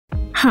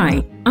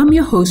Hi, I'm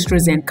your host,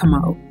 Roseanne,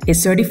 a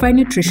certified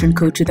nutrition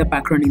coach with a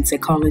background in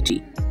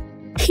psychology.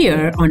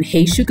 Here on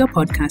Hey Sugar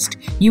podcast,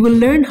 you will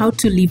learn how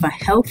to live a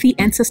healthy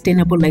and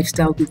sustainable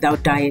lifestyle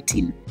without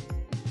dieting.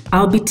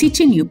 I'll be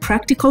teaching you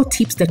practical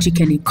tips that you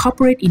can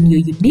incorporate in your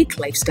unique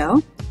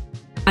lifestyle.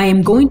 I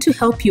am going to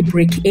help you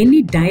break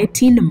any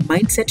dieting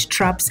mindset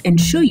traps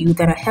and show you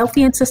that a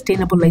healthy and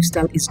sustainable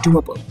lifestyle is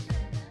doable.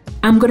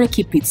 I'm going to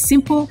keep it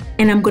simple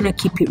and I'm going to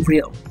keep it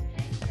real.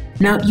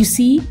 Now, you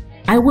see,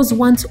 I was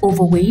once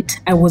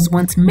overweight, I was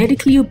once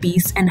medically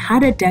obese and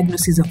had a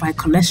diagnosis of high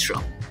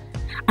cholesterol.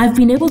 I've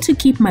been able to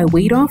keep my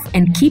weight off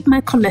and keep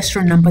my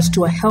cholesterol numbers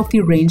to a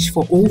healthy range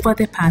for over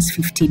the past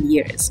 15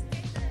 years.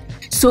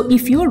 So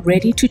if you're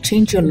ready to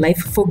change your life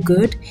for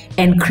good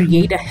and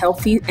create a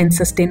healthy and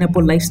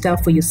sustainable lifestyle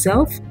for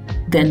yourself,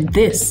 then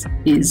this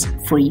is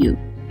for you.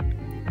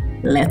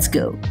 Let's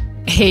go.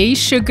 Hey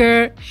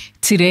sugar,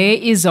 today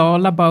is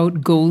all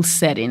about goal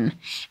setting.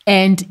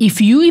 And if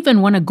you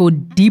even want to go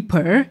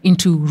deeper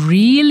into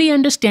really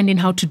understanding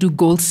how to do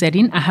goal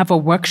setting, I have a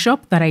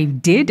workshop that I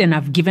did and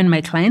I've given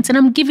my clients and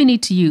I'm giving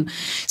it to you.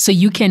 So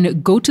you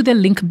can go to the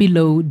link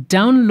below,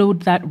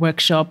 download that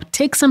workshop,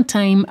 take some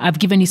time. I've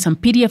given you some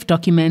PDF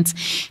documents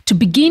to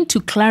begin to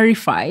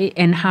clarify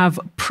and have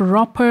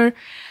proper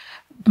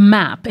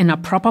map and a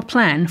proper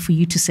plan for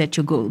you to set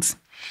your goals.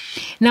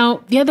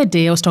 Now, the other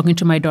day, I was talking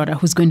to my daughter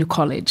who's going to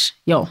college.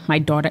 My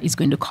daughter is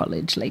going to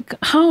college. Like,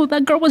 how?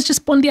 That girl was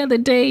just born the other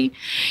day.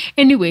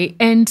 Anyway,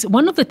 and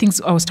one of the things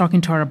I was talking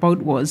to her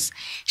about was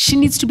she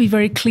needs to be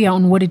very clear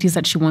on what it is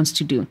that she wants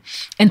to do.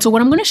 And so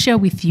what I'm going to share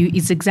with you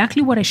is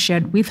exactly what I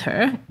shared with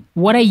her,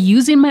 what I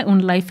use in my own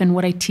life and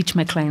what I teach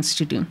my clients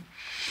to do.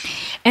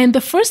 And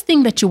the first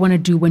thing that you want to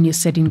do when you're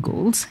setting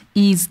goals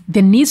is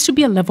there needs to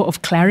be a level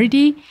of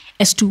clarity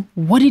as to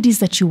what it is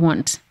that you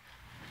want.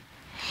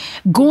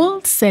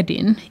 Goal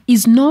setting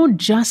is not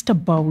just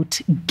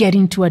about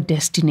getting to a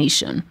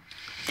destination.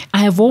 I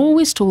have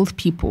always told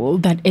people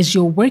that as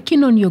you're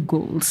working on your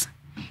goals,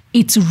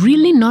 it's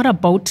really not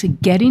about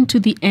getting to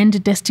the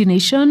end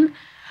destination,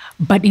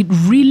 but it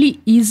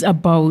really is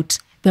about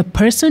the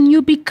person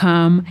you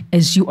become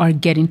as you are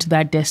getting to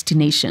that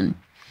destination.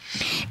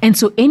 And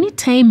so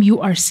anytime you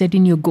are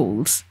setting your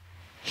goals,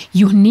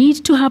 you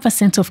need to have a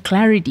sense of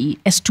clarity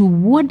as to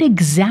what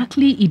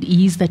exactly it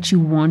is that you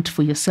want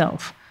for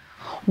yourself.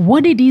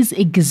 What it is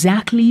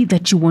exactly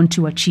that you want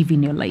to achieve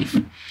in your life.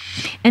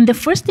 And the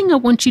first thing I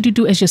want you to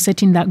do as you're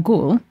setting that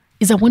goal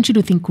is I want you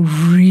to think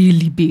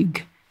really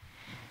big.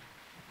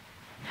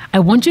 I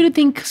want you to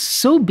think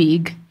so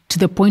big to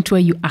the point where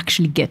you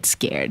actually get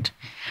scared.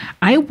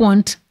 I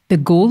want the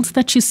goals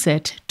that you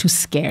set to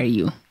scare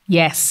you.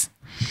 Yes.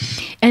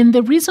 And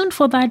the reason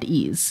for that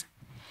is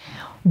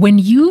when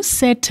you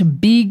set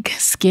big,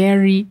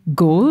 scary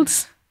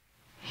goals,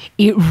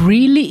 it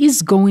really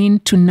is going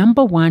to,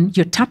 number one,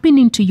 you're tapping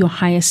into your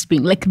highest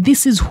being. Like,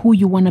 this is who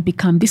you want to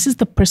become. This is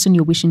the person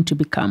you're wishing to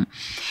become.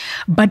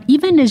 But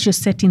even as you're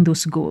setting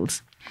those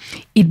goals,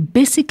 it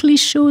basically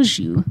shows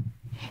you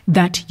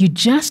that you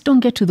just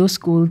don't get to those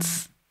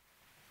goals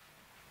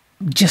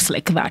just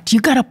like that. You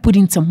got to put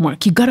in some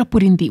work. You got to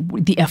put in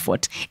the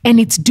effort. And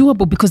it's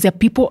doable because there are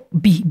people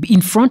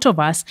in front of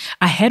us,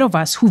 ahead of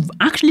us, who've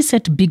actually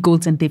set big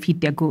goals and they've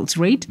hit their goals,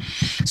 right?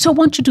 So I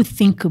want you to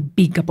think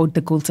big about the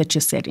goals that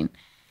you're setting.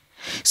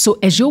 So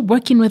as you're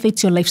working, whether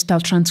it's your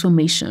lifestyle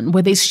transformation,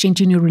 whether it's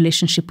changing your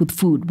relationship with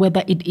food,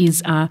 whether it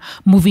is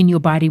moving your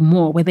body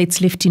more, whether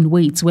it's lifting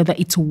weights, whether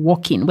it's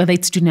walking, whether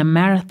it's doing a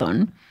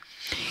marathon,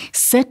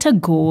 set a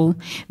goal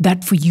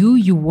that for you,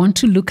 you want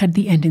to look at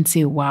the end and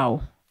say,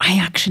 wow, I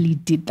actually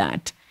did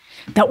that.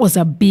 That was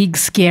a big,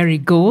 scary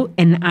goal,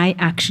 and I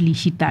actually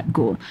hit that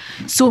goal.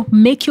 So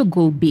make your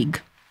goal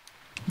big.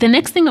 The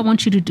next thing I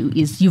want you to do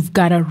is you've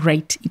got to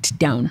write it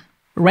down.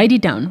 Write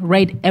it down.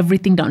 Write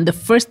everything down. The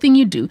first thing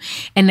you do,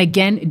 and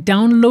again,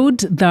 download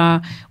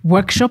the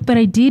workshop that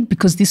I did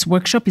because this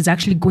workshop is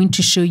actually going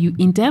to show you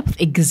in depth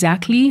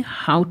exactly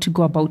how to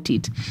go about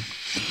it.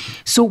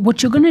 So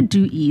what you're going to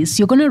do is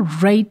you're going to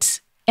write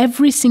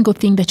every single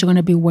thing that you're going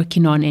to be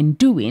working on and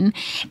doing.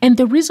 And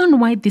the reason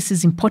why this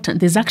is important,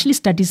 there's actually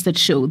studies that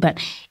show that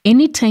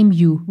anytime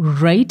you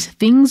write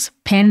things,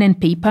 pen and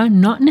paper,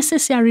 not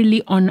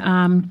necessarily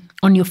on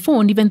your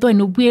phone, even though I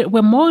know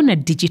we're more on a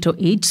digital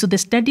age. So the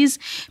studies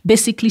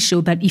basically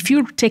show that if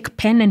you take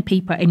pen and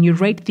paper and you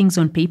write things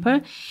on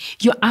paper,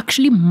 you're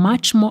actually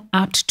much more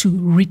apt to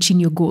reaching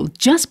your goal.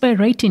 Just by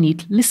writing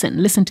it,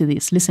 listen to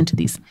this.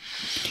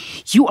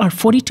 You are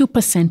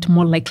 42%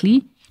 more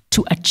likely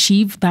to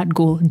achieve that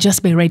goal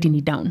just by writing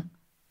it down.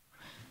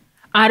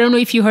 I don't know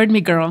if you heard me,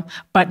 girl,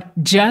 but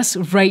just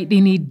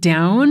writing it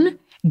down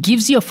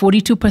gives you a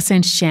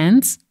 42%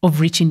 chance of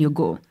reaching your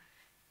goal.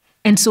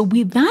 And so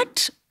with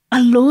that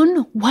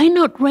alone, why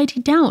not write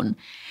it down?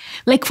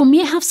 Like for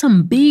me, I have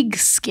some big,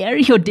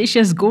 scary,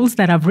 audacious goals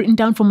that I've written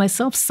down for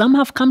myself. Some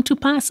have come to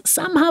pass,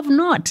 some have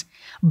not.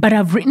 But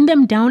I've written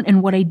them down,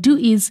 and what I do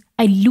is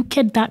I look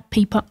at that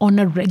paper on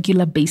a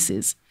regular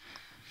basis.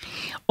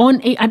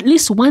 At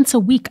least once a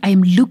week, I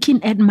am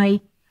looking at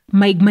my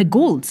my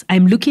goals.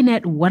 I'm looking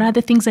at what are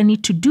the things I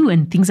need to do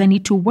and things I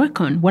need to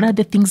work on. What are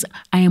the things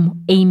I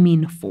am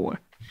aiming for?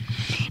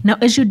 Now,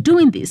 as you're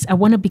doing this, I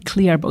want to be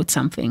clear about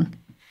something,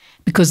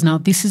 because now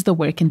this is the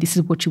work and this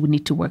is what you would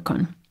need to work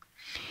on.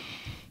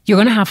 You're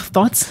going to have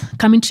thoughts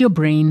come into your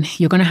brain.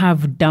 You're going to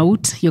have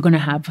doubt. You're going to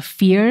have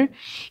fear.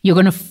 You're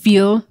going to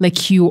feel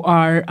like you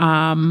are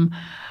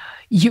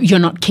you're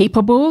not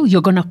capable.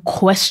 You're going to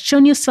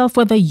question yourself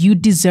whether you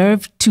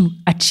deserve to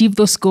achieve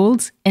those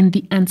goals. And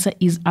the answer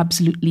is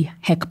absolutely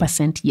heck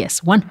percent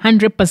yes.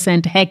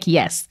 100% heck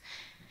yes.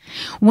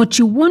 What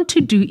you want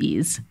to do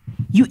is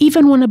you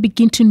even want to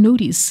begin to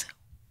notice,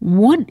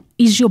 what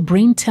is your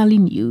brain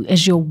telling you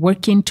as you're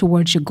working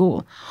towards your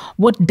goal?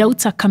 What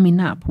doubts are coming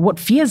up? What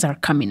fears are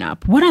coming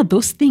up? What are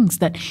those things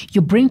that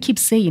your brain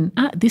keeps saying,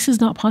 this is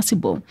not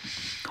possible?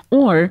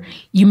 Or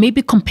you may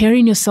be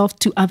comparing yourself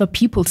to other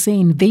people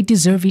saying, they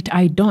deserve it,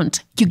 I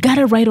don't. You got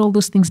to write all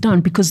those things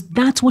down, because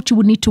that's what you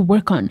would need to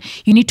work on.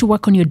 You need to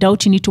work on your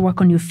doubt. You need to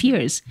work on your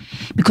fears,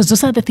 because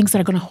those are the things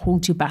that are going to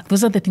hold you back.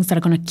 Those are the things that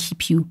are going to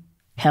keep you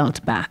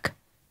held back.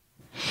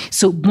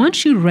 So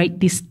once you write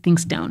these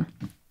things down,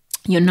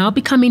 you're now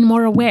becoming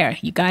more aware.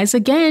 You guys,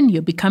 again,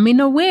 you're becoming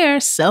aware.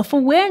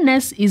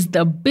 Self-awareness is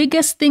the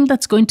biggest thing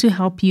that's going to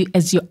help you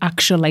as you're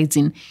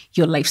actualizing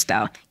your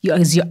lifestyle,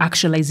 as you're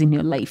actualizing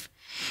your life.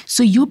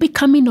 So you're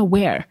becoming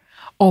aware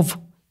of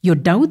your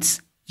doubts,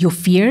 your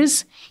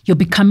fears. You're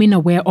becoming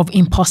aware of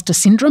imposter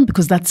syndrome,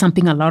 because that's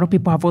something a lot of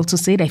people have also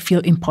said, I feel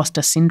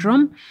imposter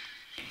syndrome.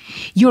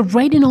 You're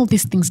writing all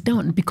these things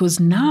down because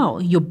now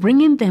you're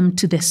bringing them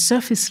to the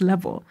surface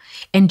level,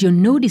 and you're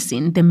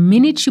noticing the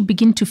minute you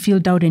begin to feel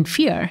doubt and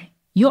fear,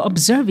 you're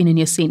observing and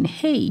you're saying,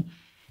 hey,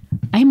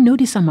 I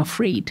notice I'm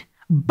afraid,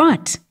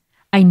 but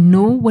I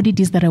know what it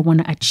is that I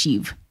want to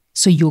achieve.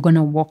 So you're going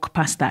to walk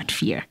past that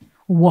fear,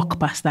 walk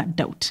past that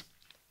doubt,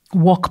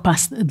 walk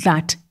past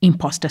that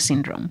imposter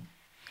syndrome.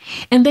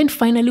 And then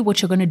finally,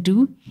 what you're going to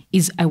do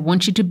is I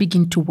want you to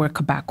begin to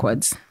work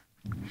backwards.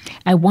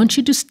 I want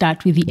you to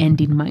start with the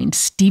end in mind.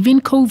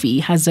 Stephen Covey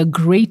has a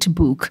great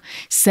book,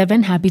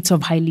 7 Habits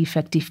of Highly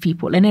Effective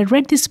People. And I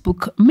read this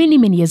book many,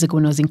 many years ago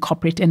when I was in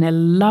corporate, and I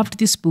loved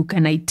this book.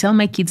 And I tell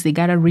my kids they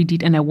got to read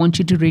it, and I want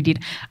you to read it.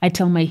 I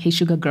tell my Hey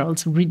Sugar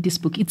girls, read this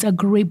book. It's a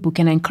great book,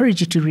 and I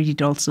encourage you to read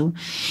it also.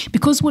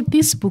 Because what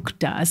this book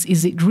does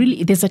is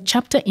there's a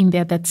chapter in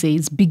there that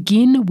says,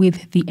 begin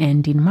with the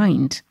end in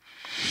mind.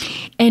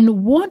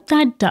 And what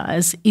that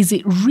does is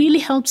it really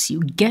helps you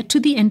get to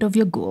the end of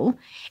your goal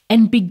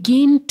and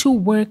begin to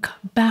work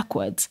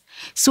backwards.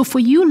 So for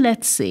you,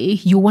 let's say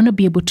you want to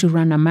be able to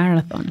run a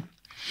marathon.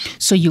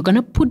 So you're going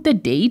to put the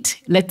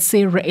date. Let's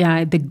say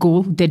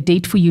the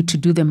date for you to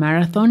do the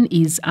marathon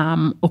is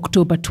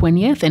October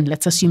 20th, and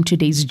let's assume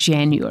today's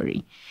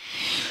January.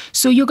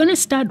 So you're going to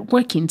start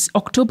working.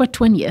 October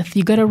 20th,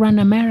 you got to run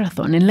a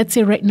marathon. And let's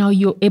say right now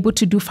you're able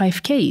to do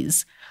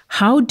 5Ks.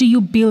 How do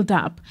you build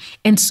up?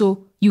 And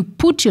so you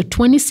put your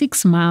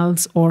 26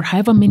 miles or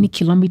however many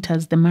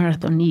kilometers the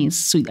marathon is.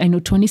 So I know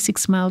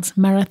 26 miles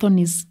marathon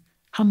is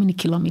how many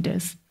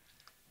kilometers?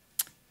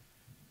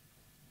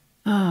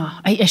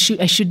 I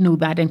should know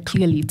that, and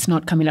clearly it's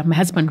not coming up. My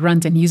husband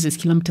runs and uses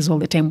kilometers all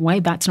the time. Why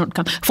that's not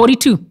coming?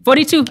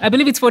 42. I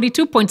believe it's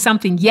 42 point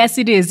something. Yes,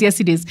 it is.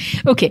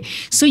 Okay,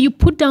 so you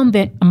put down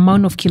the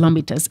amount of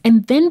kilometers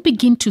and then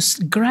begin to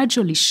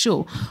gradually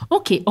show,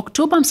 okay,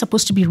 October I'm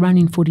supposed to be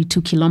running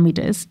 42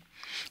 kilometers.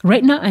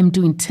 Right now I'm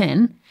doing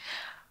 10.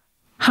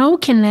 How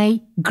can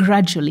I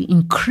gradually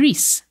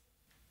increase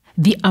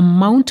the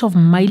amount of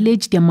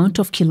mileage, the amount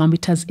of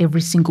kilometers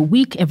every single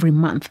week, every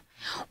month?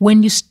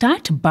 When you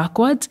start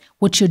backwards,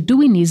 what you're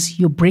doing is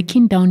you're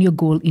breaking down your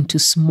goal into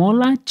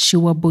smaller,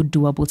 chewable,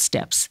 doable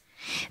steps.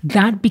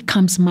 That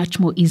becomes much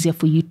more easier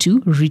for you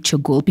to reach your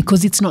goal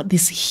because it's not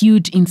this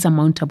huge,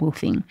 insurmountable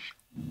thing.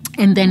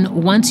 And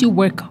then once you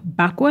work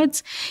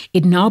backwards,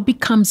 it now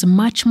becomes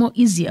much more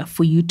easier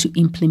for you to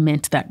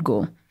implement that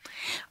goal.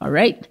 All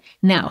right.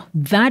 Now,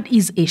 that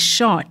is a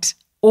short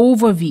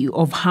overview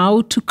of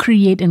how to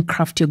create and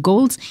craft your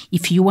goals.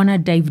 If you want to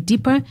dive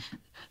deeper,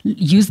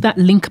 use that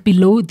link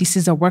below. This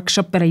is a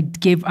workshop that I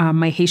gave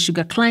my Hey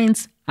Sugar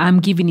clients. I'm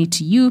giving it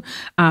to you.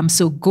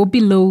 So go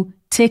below,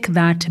 take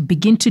that,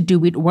 begin to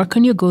do it, work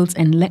on your goals,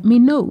 and let me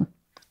know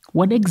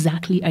what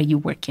exactly are you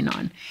working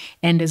on.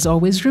 And as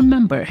always,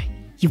 remember,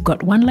 you've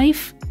got one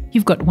life,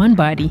 you've got one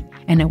body,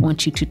 and I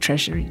want you to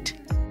treasure it.